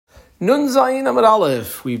Nun Zayin Amud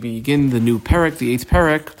Aleph. We begin the new parak, the 8th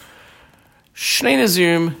parak. Shnei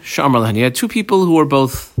Nazirim Sha'amar Lahan. You had two people who were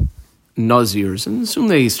both Nazirs, and assume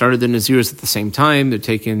they started their Nazirs at the same time. They're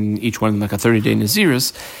taking each one like a 30-day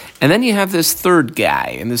Naziris. And then you have this third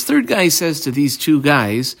guy, and this third guy says to these two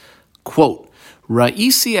guys, quote,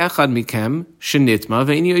 Ra'isi echad mikem shenitma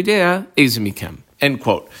ve'ini yoidea eze mikem. End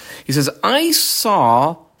quote. He says, I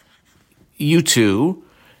saw you two,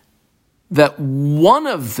 that one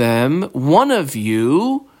of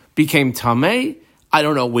you became tameh. I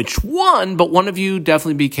don't know which one, but one of you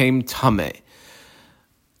definitely became tameh.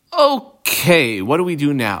 Okay, what do we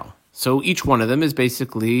do now? So each one of them is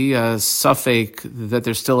basically a suffix that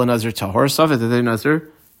they're still a Nazir tahor, suffix that they're Nazir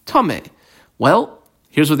tameh. Well,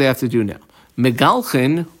 here's what they have to do now.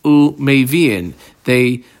 Megalchin u meviin.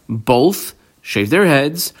 They both shave their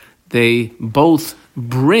heads. They both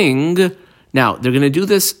bring. Now, they're going to do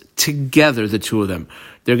this together, the two of them.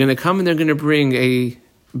 They're going to come and they're going to bring a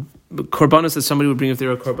korbanos that somebody would bring if they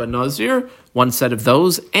were a korban Nazir, one set of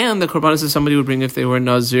those, and the korbanos that somebody would bring if they were a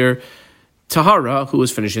Nazir Tahara, who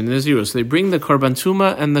was finishing the Nazir. So they bring the korban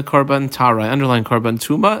tuma and the korban Tahara. I underline korban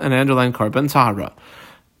tuma and I underline korban Tahara.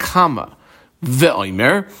 Kama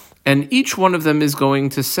ve'omer. And each one of them is going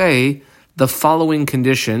to say the following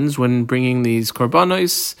conditions when bringing these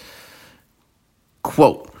korbanos.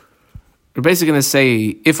 Quote. We're basically going to say,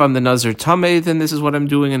 if I'm the Nazir Tameh, then this is what I'm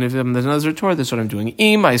doing, and if I'm the Nazir Torah, this is what I'm doing.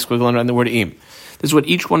 Im, I squiggle around the word im. This is what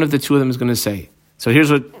each one of the two of them is going to say. So here's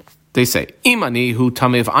what they say. Im ani hu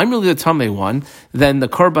Tameh. If I'm really the Tameh one, then the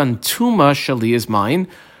Korban Tuma Shali is mine,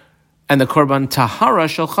 and the Korban Tahara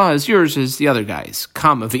Shalcha is yours, is the other guy's.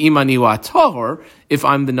 Kama v'im ani hu Tahor. If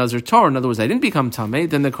I'm the Nazir Torah, in other words, I didn't become Tameh,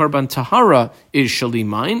 then the Korban Tahara is Shali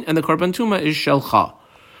mine, and the Korban Tuma is Shalcha.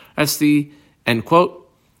 That's the end quote.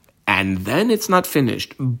 And then it's not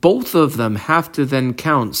finished. Both of them have to then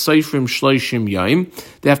count Seifrim Shloishim Yaim.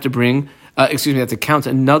 They have to bring, they have to count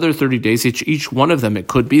another 30 days. Each one of them, it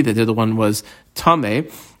could be that the other one was Tameh,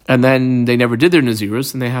 and then they never did their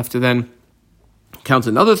Nazirus, and they have to then count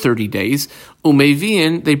another 30 days.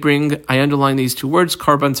 Umevian, they bring, I underline these two words,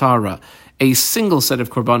 Karban Tahara, a single set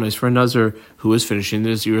of Korbanos for a Nazir who is finishing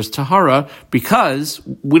the Nazirus Tahara, because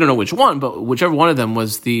we don't know which one, but whichever one of them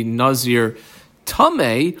was the Nazir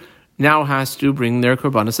Tameh, now has to bring their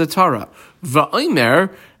korbanos atara. Va'omer,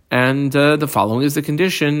 and the following is the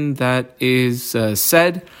condition that is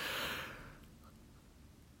said.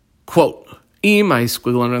 Quote, im, I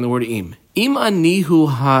squiggle around the word im. Im anihu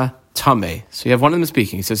ha tameh. So you have one of them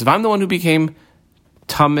speaking. He says, if I'm the one who became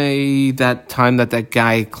tameh that time that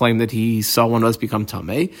guy claimed that he saw one of us become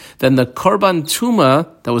tameh, then the korban tuma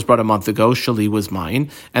that was brought a month ago, shali, was mine,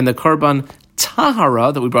 and the korban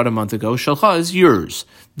Tahara that we brought a month ago, Shalcha, is yours.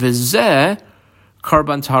 V'zeh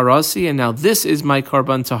Karban Taharasi, and now this is my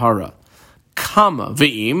Karban Tahara. Kama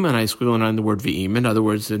V'im, and I squiggle around the word V'im. In other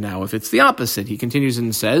words, now if it's the opposite, he continues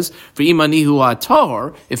and says, V'im anihu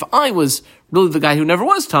ha-tahor, if I was really the guy who never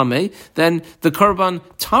was Tameh, then the Karban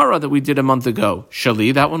Tara that we did a month ago,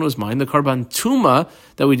 Shali, that one was mine. The Karban Tuma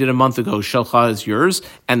that we did a month ago, Shalcha, is yours.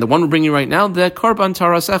 And the one we're bringing right now, the Karban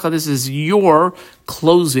Tara Secha, this is your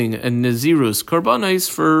closing, and Nazirus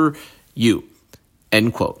Karbanis for you.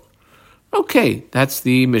 End quote. Okay, that's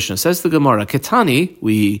the Mishnah. Says the Gemara, Ketani,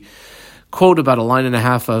 we quote about a line and a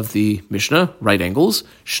half of the Mishnah, right angles.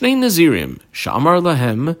 Shnei Nazirim, Sha'amar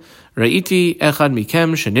lahem, Ra'iti echad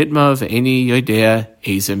mikem, Shenitma ve'eni yoidea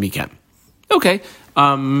eze mikem. Okay,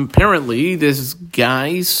 apparently this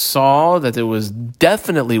guy saw that there was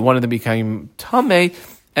definitely one of them became Tameh,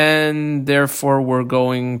 and therefore we're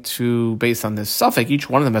going to, based on this suffix, each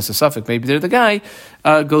one of them has a suffix, maybe they're the guy,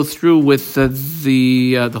 go through with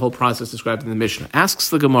the whole process described in the Mishnah. Asks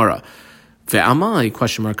the Gemara, Ve'amai,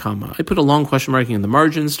 question mark, comma. I put a long question mark in the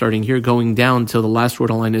margin, starting here, going down till the last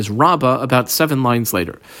word on line is Rabba, about 7 lines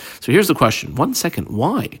later. So here's the question. 1 second,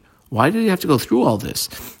 why? Why did he have to go through all this?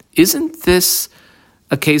 Isn't this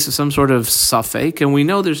a case of some sort of suffix? And we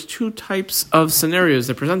know there's two types of scenarios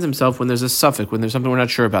that present themselves when there's a suffix, when there's something we're not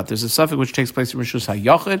sure about. There's a suffix which takes place in Rishus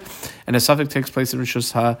HaYachid, and a suffix takes place in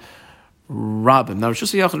Rishus HaRabim. Now,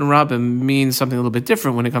 Rishus HaYachid and Rabim means something a little bit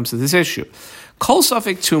different when it comes to this issue. Kol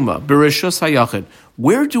suffix tuma, b'Rishus HaYachid.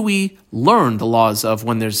 Where do we learn the laws of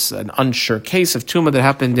when there's an unsure case of tuma that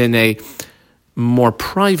happened in a more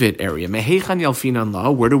private area? Mehechan yalfinan law.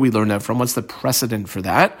 Where do we learn that from? What's the precedent for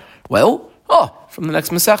that? Well, from the next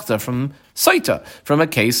Masechta, from Saita, from a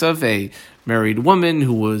case of a married woman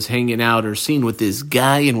who was hanging out or seen with this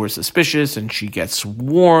guy and we're suspicious, and she gets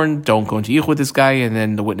warned, don't go into Yich with this guy, and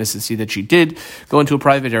then the witnesses see that she did go into a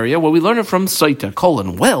private area. Well, we learn it from Saita,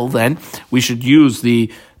 colon. Well, then, we should use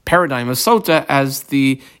the paradigm of sota as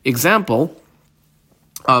the example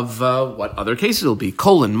of what other cases will be.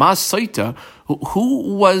 Colon mas soita. Who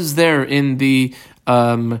was there in the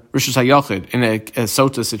Rishus HaYachid in a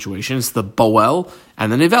sota situation? It's the Boel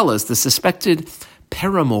and the Nevelas, the suspected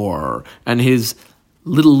paramour and his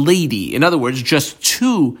little lady. In other words, just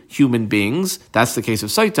two human beings. That's the case of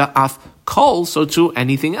Saita. Af kol, so to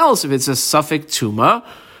anything else. If it's a suffix tuma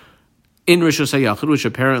in Rishus HaYachid, which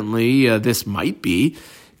apparently this might be,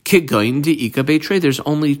 kigoin de'ika beitre. There's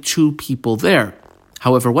only two people there.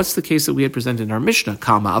 However, what's the case that we had presented in our Mishnah?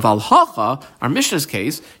 Kama aval hacha, our Mishnah's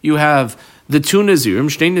case, you have the two Nazirim,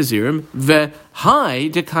 Shnei Nazirim,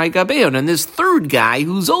 v'hai dekai gabeon, and this third guy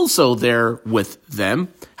who's also there with them.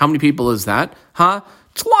 How many people is that?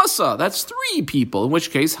 Tlasa, that's three people, in which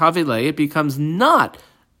case, Havilei, it becomes not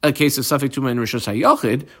a case of Safek Tuma in Rishus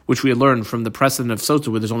HaYachid, which we had learned from the precedent of Sota,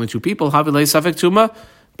 where there's only two people, Havilei Safek Tuma,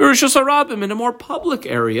 Rishus HaRabim, in a more public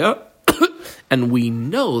area. And we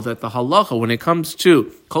know that the halacha, when it comes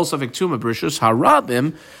to Kol Safek Tuma, Rishus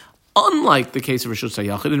HaRabim, unlike the case of Rishus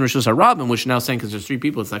HaYachid and Rishus HaRabim, which now saying because there's three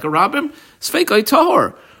people, it's like a Rabim, Sfeikai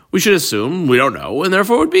Tahor. We should assume we don't know, and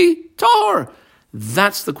therefore it would be Tahor.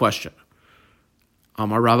 That's the question.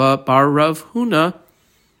 Amar Rava bar Rav Huna.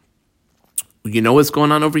 You know what's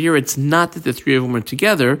going on over here? It's not that the three of them were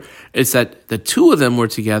together. It's that the two of them were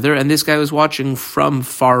together, and this guy was watching from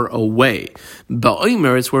far away.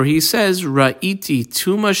 Ba'omer, it's where he says, Ra'iti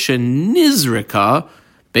tuma shenizrika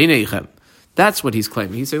beineichem. That's what he's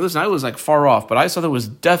claiming. He's saying, listen, I was like far off, but I saw there was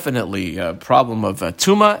definitely a problem of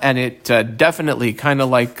tuma, and it definitely kind of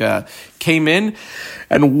like came in,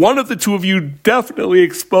 and one of the two of you definitely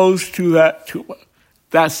exposed to that tuma.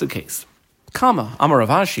 That's the case. Kama, Amar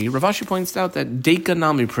Ravashi. Ravashi points out that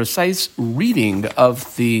Dekanami, precise reading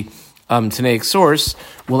of the Tanaic source,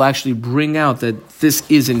 will actually bring out that this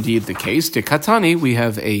is indeed the case. Dekatani, we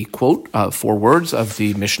have a quote, 4 words of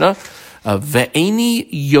the Mishnah.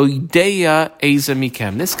 Ve'eni yoideya eza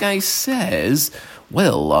mikem. This guy says,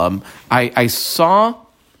 well, I saw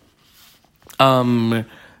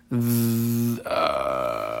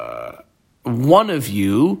one of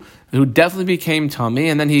you who definitely became tummy,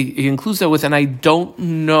 and then he includes that with, and I don't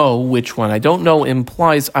know which one. I don't know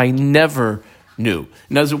implies I never knew.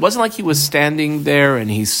 In other words, it wasn't like he was standing there and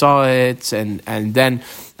he saw it and then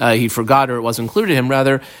he forgot or it wasn't clear to him.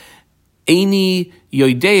 Rather, Eini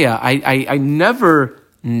Yoidea, I never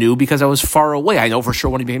knew because I was far away. I know for sure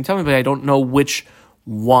when he became tummy, but I don't know which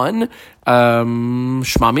one.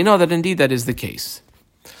 Shmamina, that indeed that is the case.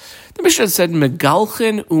 The Mishnah said,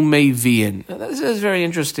 Megalchin umevian. This is very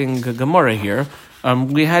interesting Gemara here.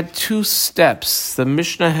 We had 2 steps. The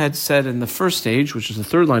Mishnah had said in the first stage, which is the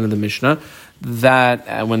 3rd line of the Mishnah,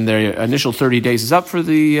 that when their initial 30 days is up for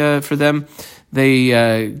them,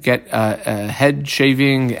 they get head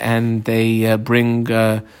shaving and they bring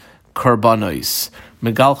karbanos.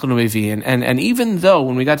 Megalchin umevian. And even though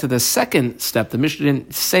when we got to the 2nd step, the Mishnah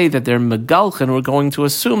didn't say that they're megalchin, we're going to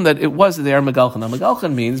assume that it was that they are megalchin. Now,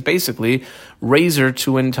 megalchin means basically razor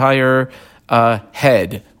to entire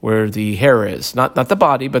head, where the hair is. Not the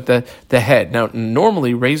body, but the head. Now,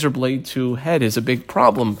 normally, razor blade to head is a big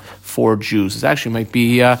problem for Jews. It actually might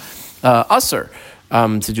be usser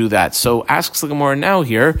to do that. So, asks the Gemara now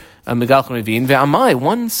here, megalchin umevian ve'amai.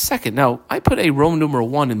 1 second. Now, I put a Roman numeral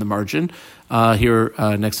 1 in the margin, here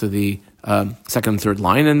next to the 2nd and 3rd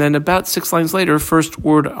line, and then about 6 lines later, first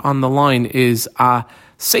word on the line is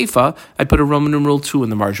seifa. I put a Roman numeral 2 in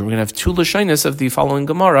the margin. We're going to have 2 lashonos of the following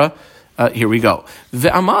Gemara. Here we go.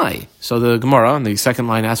 Ve'amai. So the Gemara on the 2nd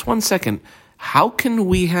line asks, 1 second, how can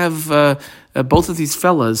we have both of these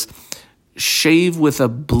fellas shave with a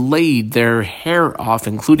blade their hair off,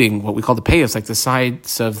 including what we call the payas, like the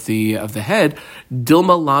sides of the head?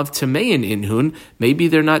 Dilma lav tamein inhun. Maybe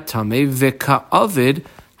they're not tamei. V'ka'avid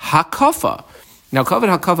hakafa. Now,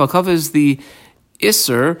 kavod hakafa is the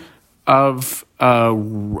iser of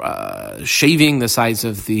shaving the sides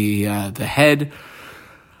of the head.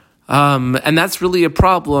 And that's really a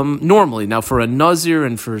problem normally. Now, for a Nazir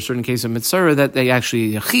and for a certain case of Mitzvah, that they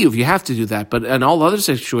actually, chiyuv, you have to do that. But in all other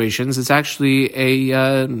situations, it's actually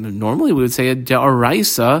normally we would say a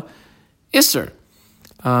de'araisa iser.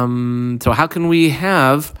 So how can we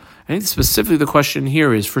have, I think specifically the question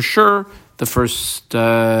here is, for sure, the first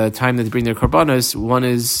time that they bring their karbanos, one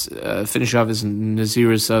is finish off as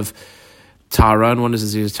Naziris of Tara, and one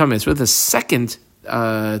is Naziris Tameh. It's really the second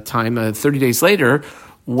time, 30 days later,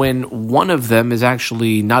 when one of them is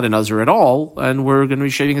actually not a Nazir at all, and we're going to be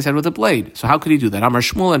shaving his head with a blade. So how could he do that? Amar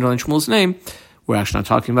Shmuel, underline Shmuel's name. We're actually not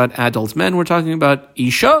talking about adult men. We're talking about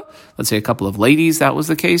Isha, let's say a couple of ladies. That was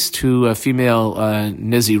the case, 2 female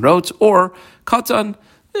Nazirot, or Katan,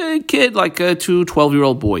 A kid, like two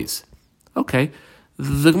 12-year-old boys. Okay.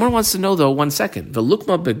 The Gemara wants to know, though, 1 second. The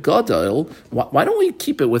lukma begadol, why don't we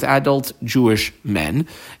keep it with adult Jewish men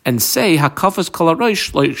and say hakafas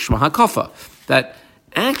kalarosh shma hakafa? That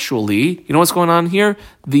actually, you know what's going on here?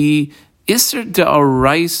 The Isser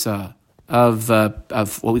de'oraisa of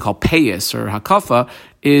what we call payas or hakafa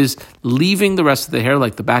is leaving the rest of the hair,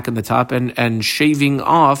 like the back and the top, and shaving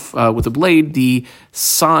off with a blade the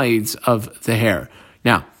sides of the hair.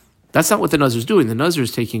 Now, that's not what the Nazir is doing. The Nazir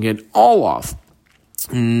is taking it all off.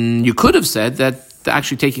 You could have said that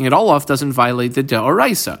actually taking it all off doesn't violate the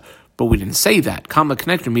de'oraisa, but we didn't say that. Kama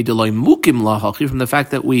connector mi deloi mukim lahachi, from the fact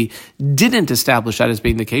that we didn't establish that as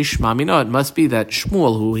being the case. Shma mina, it must be that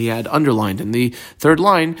Shmuel, who he had underlined in the third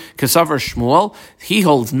line, Kesavar Shmuel, he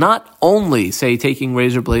holds not only, say, taking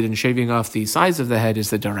razor blade and shaving off the sides of the head is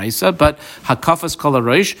the de'oraisa, but hakafas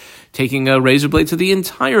kalarosh, taking a razor blade to the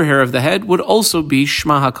entire hair of the head, would also be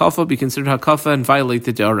shma hakafa, be considered hakafa, and violate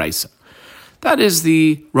the de'oraisa. That is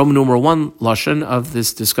the Roman numeral 1 lashon of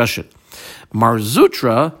this discussion.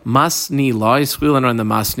 Marzutra, Masnila, is squealing around the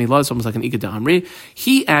Masnila, it's almost like an Ikeda Amri.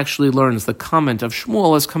 He actually learns the comment of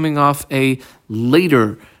Shmuel as coming off a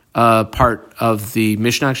later part of the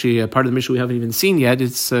Mishnah, actually a part of the Mishnah we haven't even seen yet.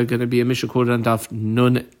 It's going to be a Mishnah quoted on Daf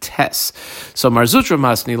Nun Tes. So Marzutra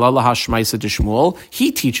Masnila, Lahashmaisa de Shmuel,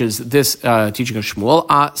 he teaches this teaching of Shmuel,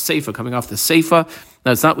 Seifa, coming off the Seifa.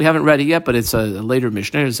 Now, it's not, we haven't read it yet, but it's a later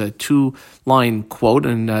Mishnah. It's a 2-line quote,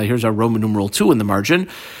 and here's our Roman numeral 2 in the margin.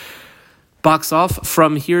 Box off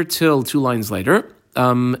from here till 2 lines later.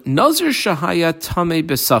 Nazir Shahaya Tame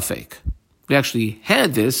Besafek. We actually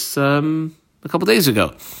had this a couple days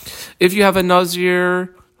ago. If you have a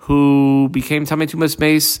Nazir who became Tame Tumas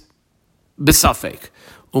Meis Besafek,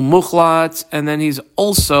 Umuchlat, and then he's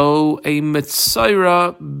also a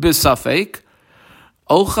Metzaira Besafek,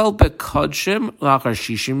 Ochel bekodshim lachar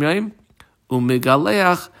shishim yom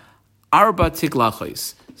umigaleach arba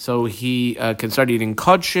tiglachos. So he can start eating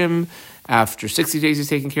kodshim after 60 days. He's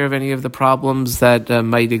taking care of any of the problems that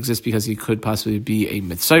might exist because he could possibly be a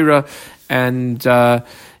mitzayra, and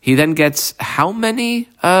he then gets how many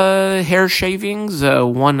hair shavings?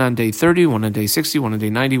 1 on day 30, 1 on day 60, 1 on day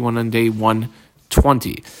 90, 1 on day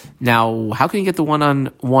 120. Now, how can you get the 1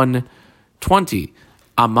 on 120?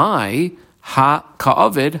 Amai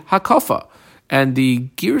ha-ka'avid ha-kafa. And the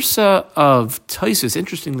girsa of Taisus,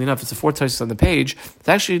 interestingly enough, it's the 4th Taisus on the page, it's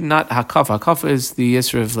actually not hakafa. Hakafa is the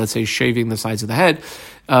issue of, let's say, shaving the sides of the head.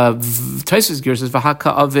 Taisus girsa is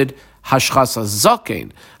v'ha-ka'avid hashchasa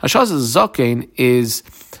zakein. Hashchasa zakein is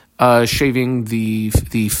shaving the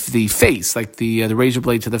face, like the razor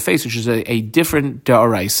blade to the face, which is a different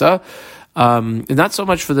de'oraisa. Not so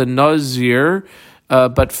much for the Nazir,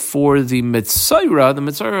 but for the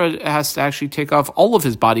Mitzayra has to actually take off all of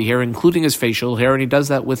his body hair, including his facial hair, and he does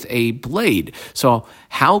that with a blade. So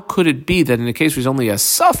how could it be that in a case where he's only a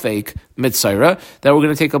Safek Mitzayra, that we're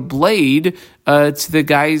going to take a blade to the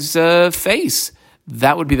guy's face?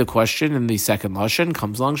 That would be the question. In the second lashon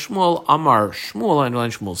comes along Shmuel, Amar Shmuel, I know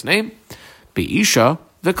Shmuel's name, Be'isha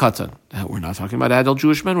V'katan. We're not talking about adult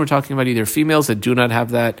Jewish men, we're talking about either females that do not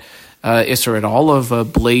have that Isser at all of a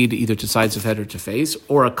blade either to sides of head or to face,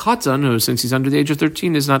 or a katan who, since he's under the age of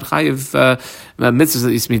 13, is not chayiv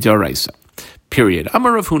mitzvahs ismi d'oraisa. Period.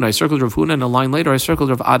 Amar Rav Huna, I circled Rav Huna, and a line later I circled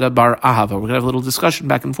Rav Ada bar Ahava. We're going to have a little discussion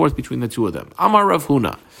back and forth between the two of them. Amar Rav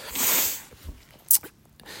Huna.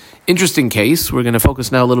 Interesting case. We're going to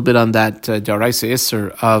focus now a little bit on that d'oraisa Isser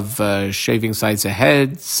of shaving sides of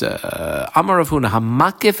heads. Amar Rav Huna,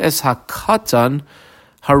 hamakif es hakatan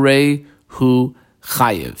harei hu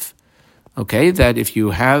chayiv. Okay, that if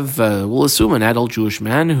you have, we'll assume an adult Jewish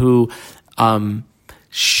man who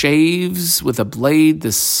shaves with a blade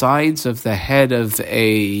the sides of the head of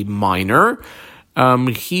a minor,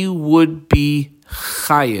 he would be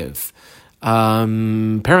chayiv.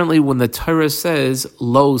 Apparently, when the Torah says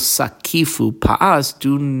lo sakifu pa'as,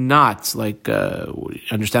 do not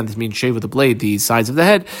understand this means shave with a blade the sides of the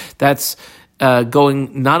head. That's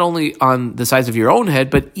going not only on the size of your own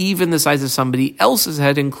head, but even the size of somebody else's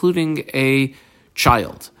head, including a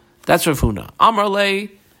child. That's Rav Huna. Amar le,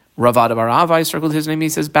 Rav Ada bar Ahava, I circled his name, he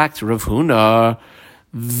says back to Rav Huna,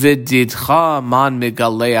 V'didcha man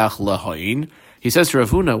megaleach lahain. He says to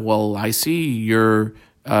Rav Huna, well, I see your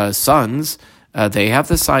sons, they have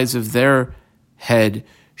the sides of their head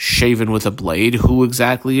shaven with a blade. Who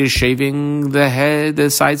exactly is shaving the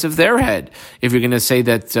sides of their head? If you're going to say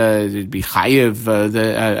that it'd be chayiv,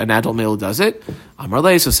 an adult male does it, Amar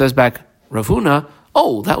le, so says back Rav Huna,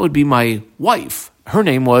 oh, that would be my wife. Her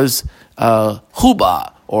name was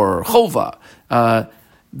Huba or Chova.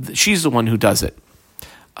 She's the one who does it.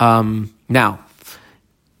 Now,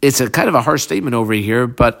 it's a kind of a harsh statement over here,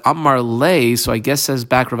 but Amar Lei, so I guess says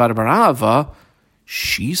back Ravada Barava,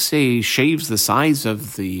 she shaves the sides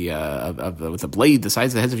of the with a blade, the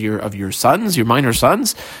sides of the heads of your sons, your minor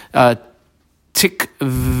sons. Tik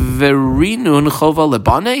verinun chova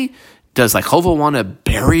lebane. Does like Chova want to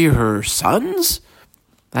bury her sons?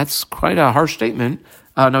 That's quite a harsh statement.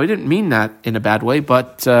 No, he didn't mean that in a bad way,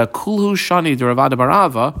 but kulhu shani de Ravada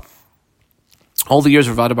Barava, all the years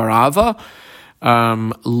of Ravada Barava,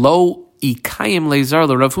 lo ikayim lezar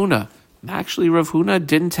le Rav Huna. Actually, Rav Huna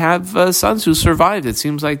didn't have sons who survived. It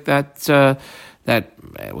seems like that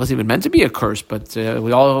it wasn't even meant to be a curse, but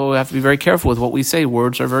we all have to be very careful with what we say.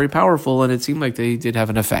 Words are very powerful, and it seemed like they did have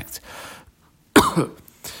an effect.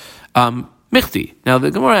 Michti. Now,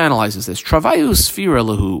 the Gemara analyzes this. Travayu sfira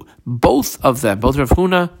lahu. Both of them, both Rav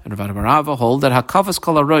Huna and Rav Barava, hold that hakafas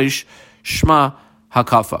kol harosh shma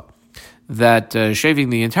hakafa. That shaving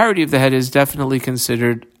the entirety of the head is definitely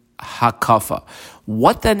considered hakafa.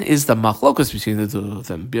 What then is the machlokas between the two of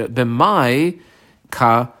them? B'mai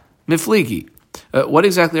ka mifligi. What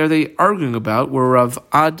exactly are they arguing about? Where Rav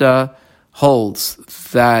Ada holds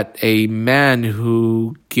that a man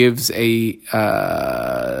who gives a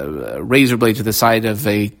razor blade to the side of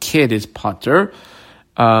a kid is pater,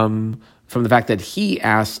 from the fact that he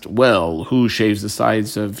asked, well, who shaves the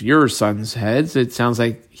sides of your son's heads? It sounds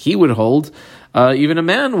like he would hold even a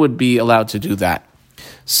man would be allowed to do that.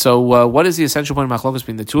 So what is the essential point of machlokas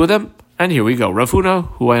between the two of them? And here we go. Rav Huna,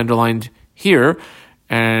 who I underlined here,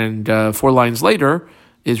 and 4 lines later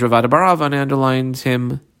is Ravada Barava, and I underlined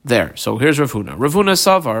him there. So here's Rav Huna. Rav Huna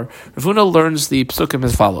Savar. Rav Huna learns the psukim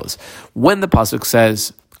as follows. When the pasuk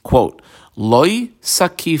says, quote, Loi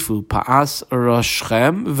sakifu pa'as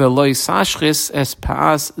roshchem ve'loi sashchis es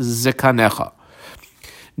pa'as zekanecha.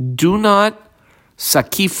 Do not,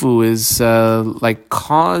 sakifu is like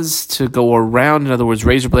cause to go around, in other words,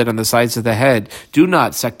 razor blade on the sides of the head. Do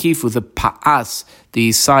not sakifu, the pa'as,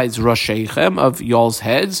 the sides, roshechem, of y'all's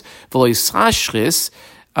heads, ve'loi sashchis,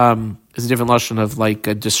 is a different lashon of like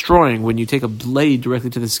destroying. When you take a blade directly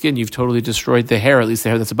to the skin, you've totally destroyed the hair, at least the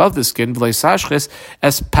hair that's above the skin. V'lei sashches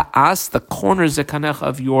es pa'as, the corner zekanech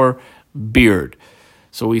of your beard.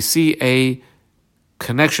 So we see a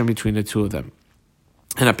connection between the two of them.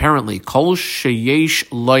 And apparently, kol sheyesh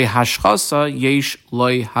loy hashchasa yesh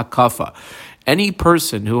loy hakafa. Any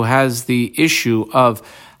person who has the issue of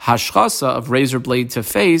hashchasa, of razor blade to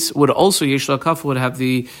face, would also, yesh loy hakafa, would have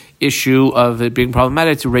the issue of it being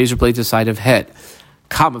problematic to razor blade to side of head.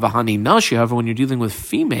 Kam v'hani nashi, however, when you're dealing with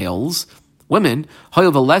females, women,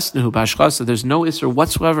 hoyel v'lesnehu b'hashchasa, there's no issur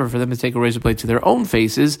whatsoever for them to take a razor blade to their own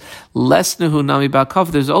faces. Lesnehu nami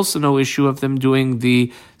b'hakafa, there's also no issue of them doing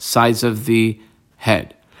the sides of the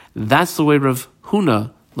head. That's the way Rav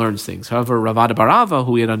Huna learns things. However, Ravada Barava,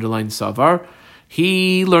 who he had underlined Savar,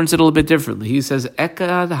 he learns it a little bit differently. He says,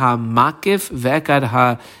 Ekad ha-makif ve'ekad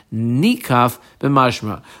ha-nikaf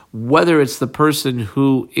b'mashma. Whether it's the person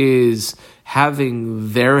who is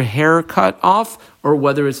having their hair cut off, or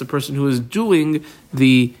whether it's the person who is doing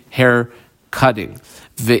the hair cutting.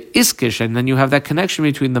 Ve'iskish, and then you have that connection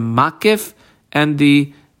between the makif and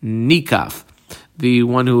the nikaf. The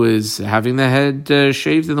one who is having the head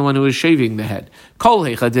shaved and the one who is shaving the head. Kol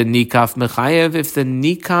heicha de nikaf mechayev. If the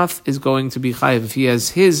nikaf is going to be chayev, if he has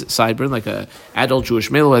his sideburn, like a adult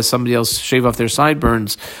Jewish male who has somebody else shave off their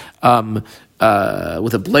sideburns with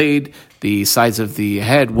a blade, the sides of the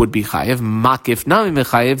head would be chayev. Makif nami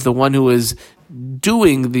mechayev. The one who is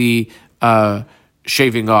doing the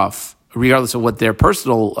shaving off, regardless of what their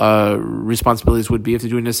personal responsibilities would be, if they're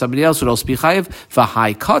doing it to somebody else, would also be chayiv.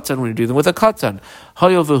 V'hai katan, when you're dealing with a katan.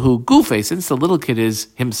 Hoyo v'hu gufe, since the little kid is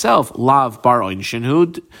himself lav bar oinshin hu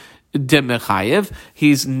demechayiv,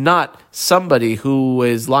 he's not somebody who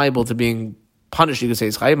is liable to being punished. You could say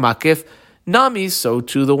it's chayiv makif nami. So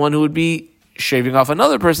to the one who would be shaving off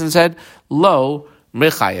another person's head, lo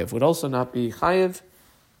mechayiv, would also not be chayiv.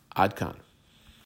 Adkan.